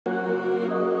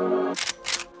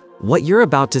What you're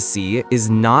about to see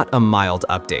is not a mild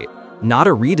update, not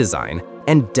a redesign,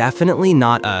 and definitely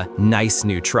not a nice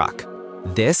new truck.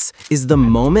 This is the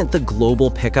moment the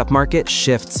global pickup market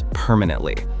shifts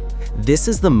permanently. This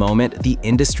is the moment the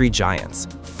industry giants,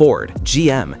 Ford,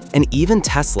 GM, and even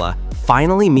Tesla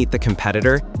finally meet the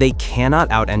competitor they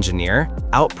cannot out-engineer,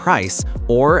 outprice,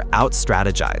 or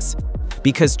out-strategize.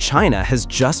 Because China has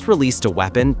just released a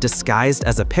weapon disguised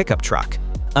as a pickup truck,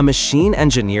 a machine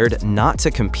engineered not to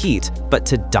compete, but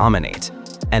to dominate.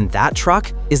 And that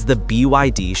truck is the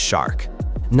BYD Shark.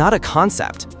 Not a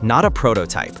concept, not a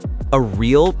prototype, a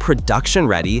real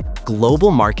production-ready,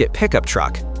 global market pickup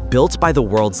truck built by the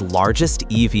world's largest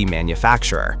EV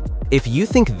manufacturer. If you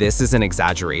think this is an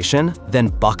exaggeration, then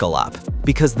buckle up,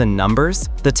 because the numbers,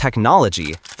 the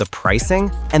technology, the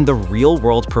pricing, and the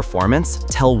real-world performance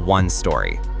tell one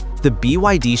story. The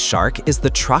BYD Shark is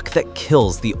the truck that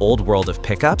kills the old world of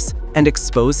pickups and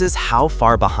exposes how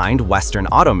far behind Western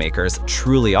automakers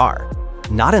truly are.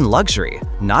 Not in luxury,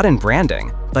 not in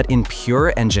branding, but in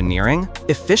pure engineering,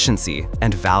 efficiency,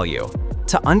 and value.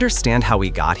 To understand how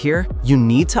we got here, you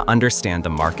need to understand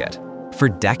the market. For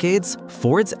decades,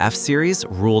 Ford's F-Series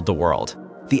ruled the world.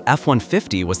 The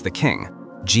F-150 was the king.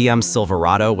 GM's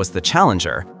Silverado was the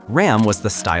challenger. Ram was the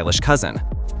stylish cousin.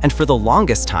 And for the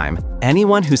longest time,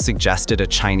 anyone who suggested a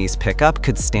Chinese pickup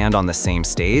could stand on the same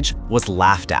stage was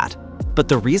laughed at. But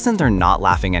the reason they're not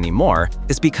laughing anymore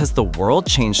is because the world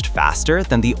changed faster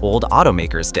than the old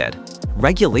automakers did.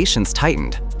 Regulations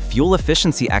tightened, fuel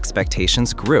efficiency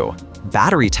expectations grew,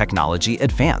 battery technology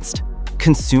advanced.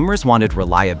 Consumers wanted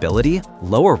reliability,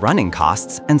 lower running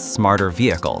costs, and smarter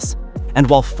vehicles. And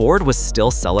while Ford was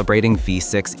still celebrating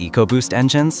V6 EcoBoost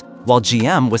engines, while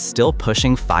GM was still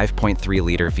pushing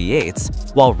 5.3-liter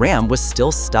V8s, while Ram was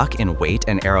still stuck in weight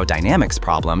and aerodynamics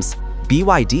problems,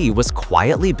 BYD was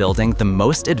quietly building the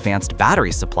most advanced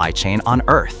battery supply chain on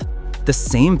Earth. The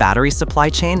same battery supply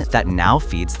chain that now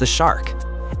feeds the Shark.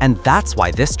 And that's why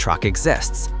this truck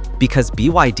exists. Because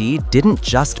BYD didn't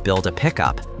just build a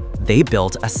pickup, they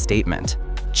built a statement.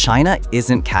 China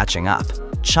isn't catching up.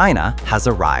 China has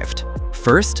arrived.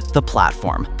 First, the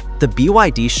platform. The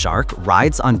BYD Shark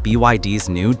rides on BYD's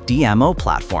new DMO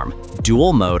platform,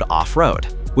 dual mode off-road,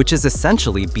 which is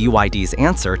essentially BYD's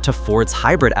answer to Ford's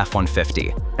hybrid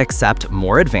F-150, except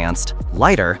more advanced,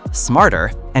 lighter,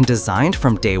 smarter, and designed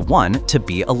from day one to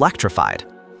be electrified.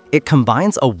 It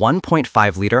combines a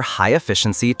 1.5-liter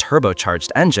high-efficiency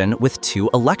turbocharged engine with 2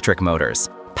 electric motors,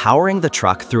 powering the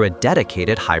truck through a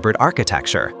dedicated hybrid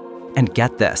architecture. And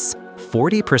get this,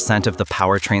 40% of the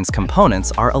powertrain's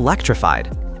components are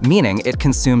electrified, meaning it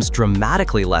consumes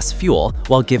dramatically less fuel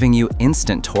while giving you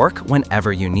instant torque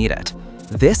whenever you need it.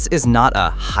 This is not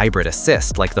a hybrid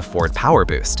assist like the Ford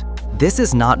PowerBoost. This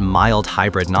is not mild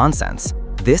hybrid nonsense.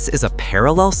 This is a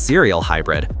parallel serial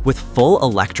hybrid with full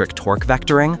electric torque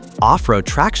vectoring, off-road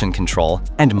traction control,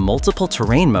 and multiple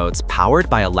terrain modes powered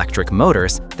by electric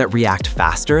motors that react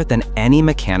faster than any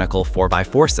mechanical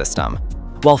 4x4 system.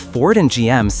 While Ford and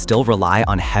GM still rely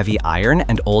on heavy iron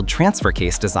and old transfer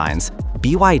case designs,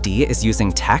 BYD is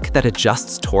using tech that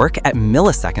adjusts torque at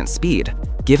millisecond speed,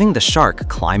 giving the Shark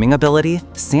climbing ability,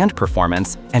 sand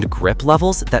performance, and grip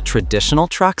levels that traditional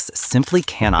trucks simply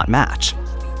cannot match.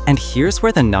 And here's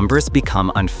where the numbers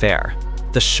become unfair.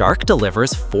 The Shark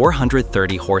delivers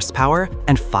 430 horsepower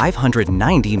and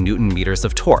 590 Newton-meters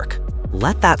of torque.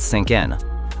 Let that sink in.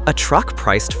 A truck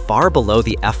priced far below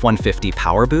the F-150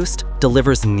 PowerBoost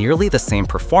delivers nearly the same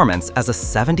performance as a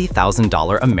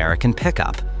 $70,000 American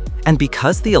pickup. And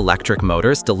because the electric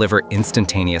motors deliver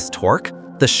instantaneous torque,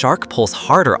 the Shark pulls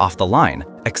harder off the line,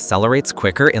 accelerates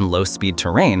quicker in low-speed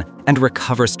terrain, and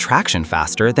recovers traction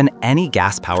faster than any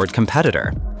gas-powered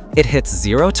competitor. It hits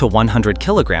 0 to 100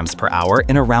 kilograms per hour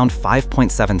in around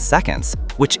 5.7 seconds,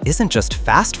 which isn't just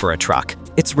fast for a truck,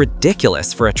 it's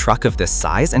ridiculous for a truck of this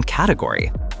size and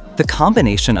category. The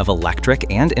combination of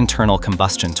electric and internal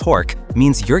combustion torque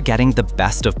means you're getting the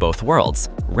best of both worlds: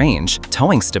 range,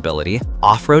 towing stability,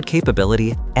 off-road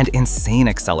capability, and insane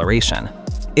acceleration.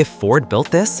 If Ford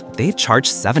built this, they'd charge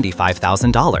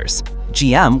 $75,000.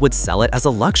 GM would sell it as a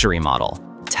luxury model.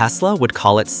 Tesla would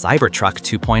call it Cybertruck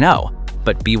 2.0.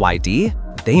 But BYD,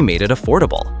 they made it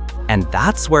affordable. And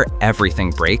that's where everything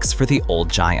breaks for the old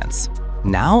giants.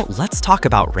 Now let's talk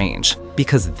about range,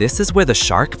 because this is where the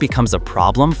Shark becomes a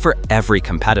problem for every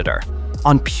competitor.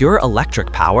 On pure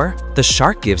electric power, the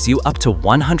Shark gives you up to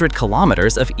 100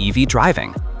 kilometers of EV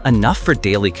driving, enough for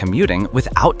daily commuting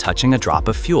without touching a drop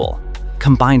of fuel.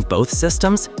 Combine both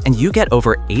systems and you get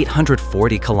over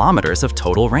 840 kilometers of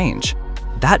total range.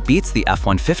 That beats the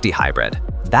F-150 hybrid.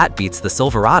 That beats the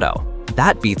Silverado.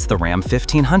 That beats the Ram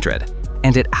 1500.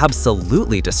 And it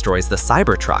absolutely destroys the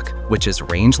Cybertruck, which is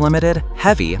range-limited,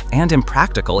 heavy, and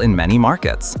impractical in many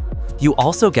markets. You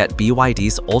also get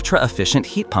BYD's ultra-efficient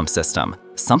heat pump system,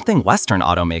 something Western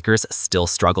automakers still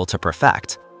struggle to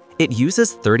perfect. It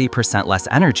uses 30% less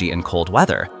energy in cold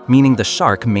weather, meaning the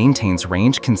Shark maintains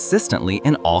range consistently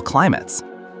in all climates.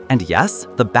 And yes,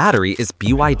 the battery is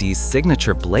BYD's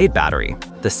signature Blade battery,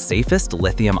 the safest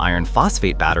lithium iron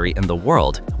phosphate battery in the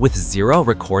world with 0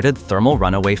 recorded thermal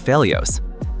runaway failures.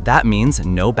 That means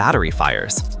no battery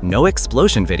fires, no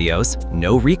explosion videos,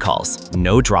 no recalls,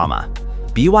 no drama.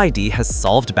 BYD has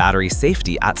solved battery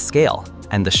safety at scale,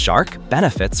 and the Shark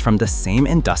benefits from the same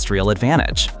industrial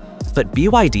advantage. But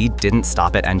BYD didn't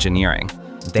stop at engineering.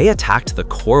 They attacked the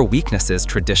core weaknesses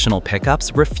traditional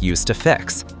pickups refuse to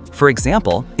fix. For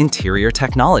example, interior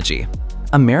technology.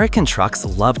 American trucks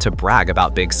love to brag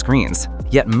about big screens,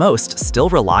 yet most still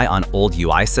rely on old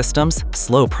UI systems,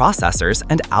 slow processors,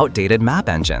 and outdated map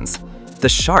engines. The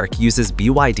Shark uses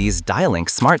BYD's Dialink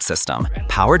smart system,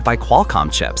 powered by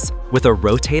Qualcomm chips, with a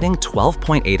rotating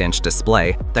 12.8-inch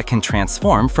display that can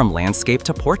transform from landscape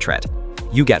to portrait.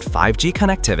 You get 5G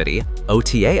connectivity,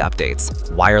 OTA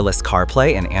updates, wireless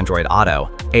CarPlay and Android Auto,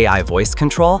 AI voice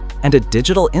control, and a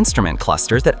digital instrument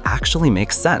cluster that actually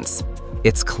makes sense.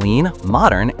 It's clean,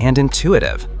 modern, and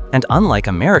intuitive. And unlike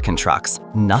American trucks,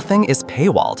 nothing is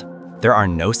paywalled. There are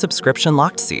no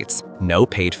subscription-locked seats, no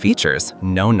paid features,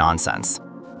 no nonsense.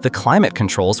 The climate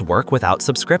controls work without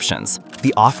subscriptions.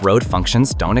 The off-road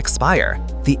functions don't expire.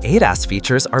 The ADAS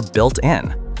features are built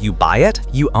in. You buy it,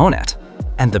 you own it.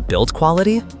 And the build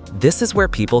quality? This is where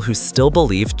people who still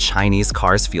believe Chinese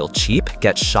cars feel cheap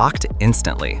get shocked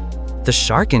instantly. The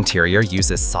Shark interior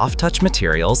uses soft-touch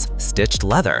materials, stitched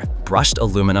leather, brushed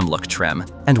aluminum look trim,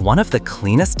 and one of the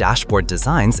cleanest dashboard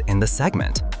designs in the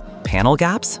segment. Panel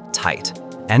gaps? Tight.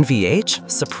 NVH?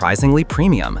 Surprisingly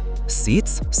premium.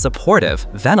 Seats? Supportive,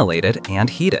 ventilated, and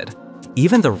heated.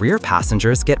 Even the rear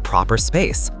passengers get proper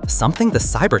space, something the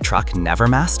Cybertruck never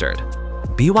mastered.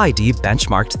 BYD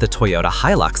benchmarked the Toyota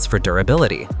Hilux for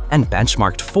durability and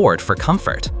benchmarked Ford for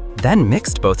comfort, then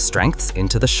mixed both strengths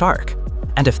into the Shark.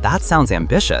 And if that sounds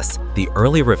ambitious, the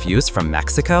early reviews from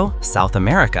Mexico, South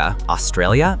America,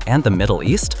 Australia, and the Middle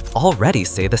East already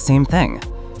say the same thing.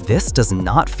 This does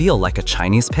not feel like a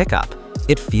Chinese pickup.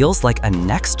 It feels like a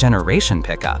next-generation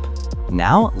pickup.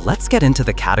 Now, let's get into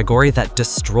the category that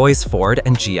destroys Ford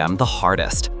and GM the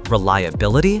hardest: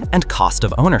 reliability and cost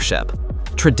of ownership.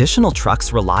 Traditional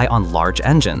trucks rely on large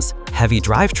engines, heavy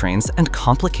drivetrains, and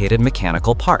complicated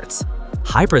mechanical parts.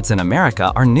 Hybrids in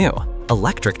America are new.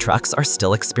 Electric trucks are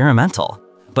still experimental.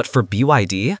 But for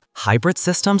BYD, hybrid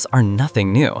systems are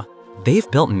nothing new. They've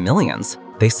built millions.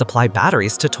 They supply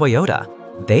batteries to Toyota.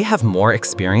 They have more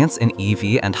experience in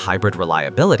EV and hybrid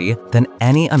reliability than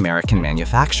any American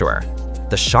manufacturer.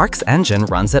 The Shark's engine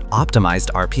runs at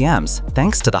optimized RPMs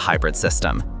thanks to the hybrid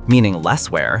system, meaning less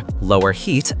wear, lower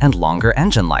heat, and longer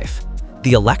engine life.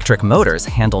 The electric motors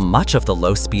handle much of the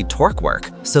low-speed torque work,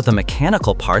 so the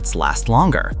mechanical parts last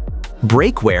longer.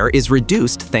 Brake wear is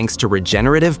reduced thanks to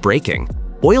regenerative braking.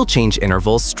 Oil change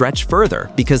intervals stretch further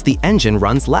because the engine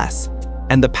runs less.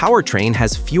 And the powertrain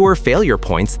has fewer failure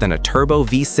points than a turbo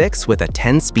V6 with a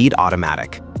 10-speed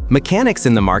automatic. Mechanics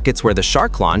in the markets where the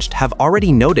Shark launched have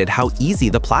already noted how easy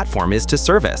the platform is to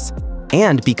service.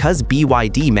 And because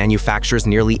BYD manufactures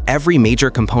nearly every major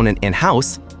component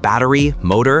in-house, battery,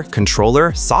 motor,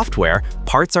 controller, software,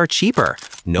 parts are cheaper.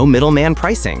 No middleman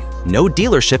pricing, no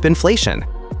dealership inflation.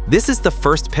 This is the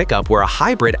first pickup where a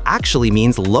hybrid actually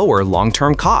means lower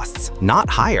long-term costs, not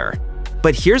higher.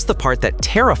 But here's the part that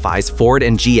terrifies Ford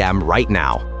and GM right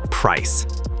now: price.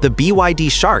 The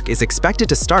BYD Shark is expected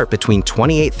to start between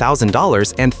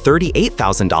 $28,000 and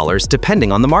 $38,000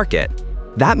 depending on the market.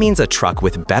 That means a truck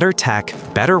with better tech,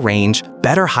 better range,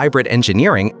 better hybrid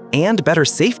engineering, and better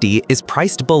safety is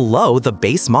priced below the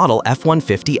base model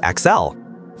F-150 XL.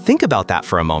 Think about that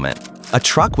for a moment. A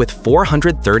truck with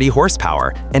 430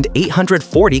 horsepower and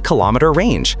 840-kilometer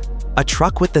range. A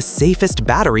truck with the safest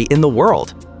battery in the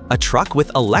world. A truck with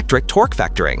electric torque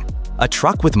vectoring. A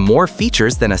truck with more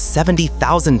features than a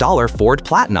 $70,000 Ford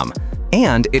Platinum.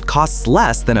 And it costs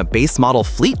less than a base model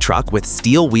fleet truck with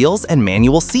steel wheels and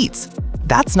manual seats.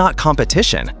 That's not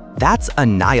competition, that's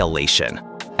annihilation.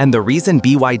 And the reason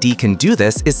BYD can do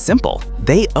this is simple.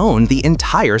 They own the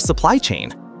entire supply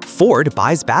chain. Ford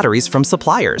buys batteries from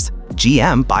suppliers.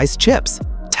 GM buys chips.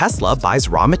 Tesla buys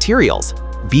raw materials.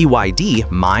 BYD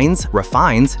mines,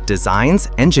 refines, designs,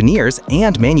 engineers,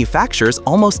 and manufactures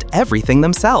almost everything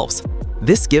themselves.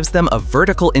 This gives them a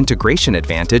vertical integration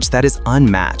advantage that is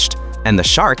unmatched, and the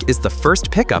Shark is the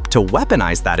first pickup to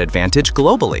weaponize that advantage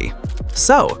globally.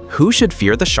 So, who should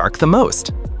fear the Shark the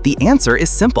most? The answer is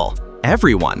simple: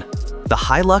 everyone. The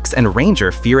Hilux and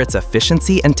Ranger fear its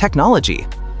efficiency and technology.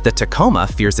 The Tacoma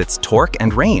fears its torque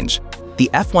and range. The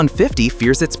F-150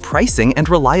 fears its pricing and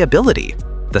reliability.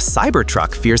 The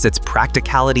Cybertruck fears its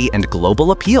practicality and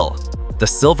global appeal. The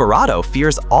Silverado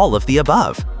fears all of the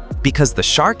above. Because the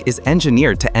Shark is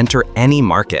engineered to enter any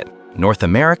market: North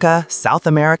America, South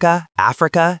America,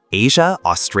 Africa, Asia,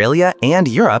 Australia, and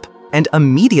Europe, and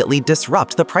immediately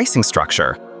disrupt the pricing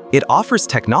structure. It offers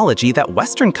technology that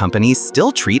Western companies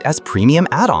still treat as premium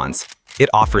add-ons. It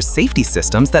offers safety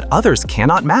systems that others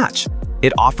cannot match.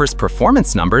 It offers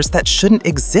performance numbers that shouldn't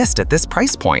exist at this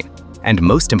price point. And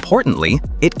most importantly,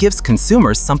 it gives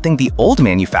consumers something the old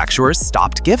manufacturers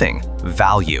stopped giving: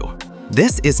 value.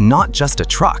 This is not just a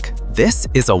truck. This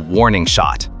is a warning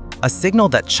shot. A signal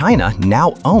that China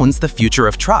now owns the future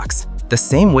of trucks, the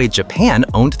same way Japan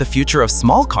owned the future of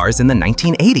small cars in the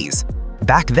 1980s.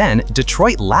 Back then,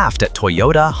 Detroit laughed at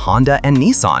Toyota, Honda, and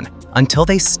Nissan until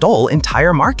they stole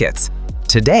entire markets.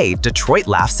 Today, Detroit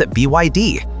laughs at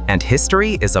BYD, and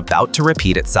history is about to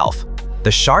repeat itself.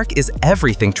 The Shark is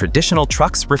everything traditional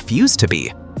trucks refuse to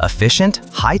be: efficient,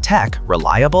 high-tech,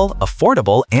 reliable,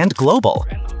 affordable, and global.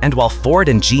 And while Ford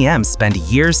and GM spend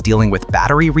years dealing with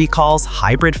battery recalls,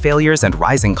 hybrid failures, and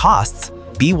rising costs,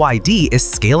 BYD is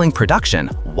scaling production,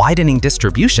 widening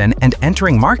distribution, and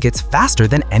entering markets faster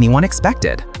than anyone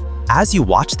expected. As you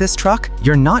watch this truck,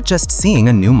 you're not just seeing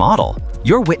a new model.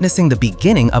 You're witnessing the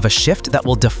beginning of a shift that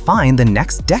will define the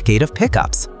next decade of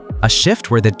pickups. A shift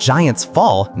where the giants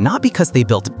fall not because they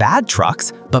built bad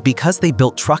trucks, but because they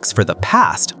built trucks for the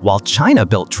past, while China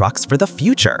built trucks for the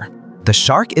future. The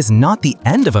Shark is not the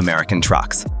end of American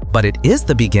trucks, but it is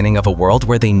the beginning of a world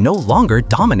where they no longer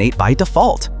dominate by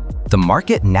default. The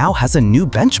market now has a new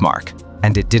benchmark,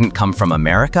 and it didn't come from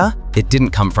America, it didn't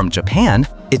come from Japan,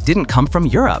 it didn't come from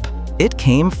Europe. It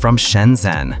came from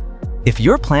Shenzhen. If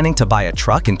you're planning to buy a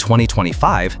truck in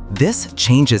 2025, this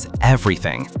changes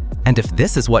everything. And if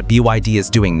this is what BYD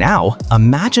is doing now,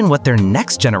 imagine what their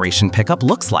next generation pickup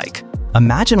looks like.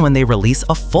 Imagine when they release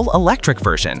a full electric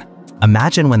version.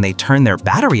 Imagine when they turn their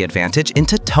battery advantage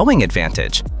into towing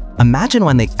advantage. Imagine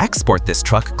when they export this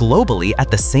truck globally at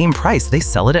the same price they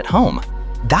sell it at home.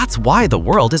 That's why the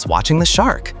world is watching the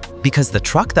Shark. Because the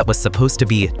truck that was supposed to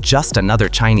be just another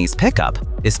Chinese pickup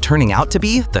is turning out to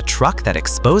be the truck that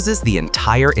exposes the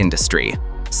entire industry.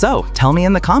 So tell me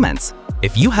in the comments,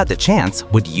 if you had the chance,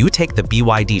 would you take the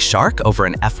BYD Shark over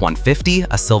an F-150,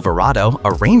 a Silverado,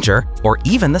 a Ranger, or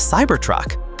even the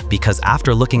Cybertruck? Because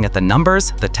after looking at the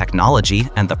numbers, the technology,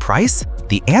 and the price,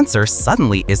 the answer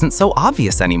suddenly isn't so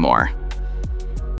obvious anymore.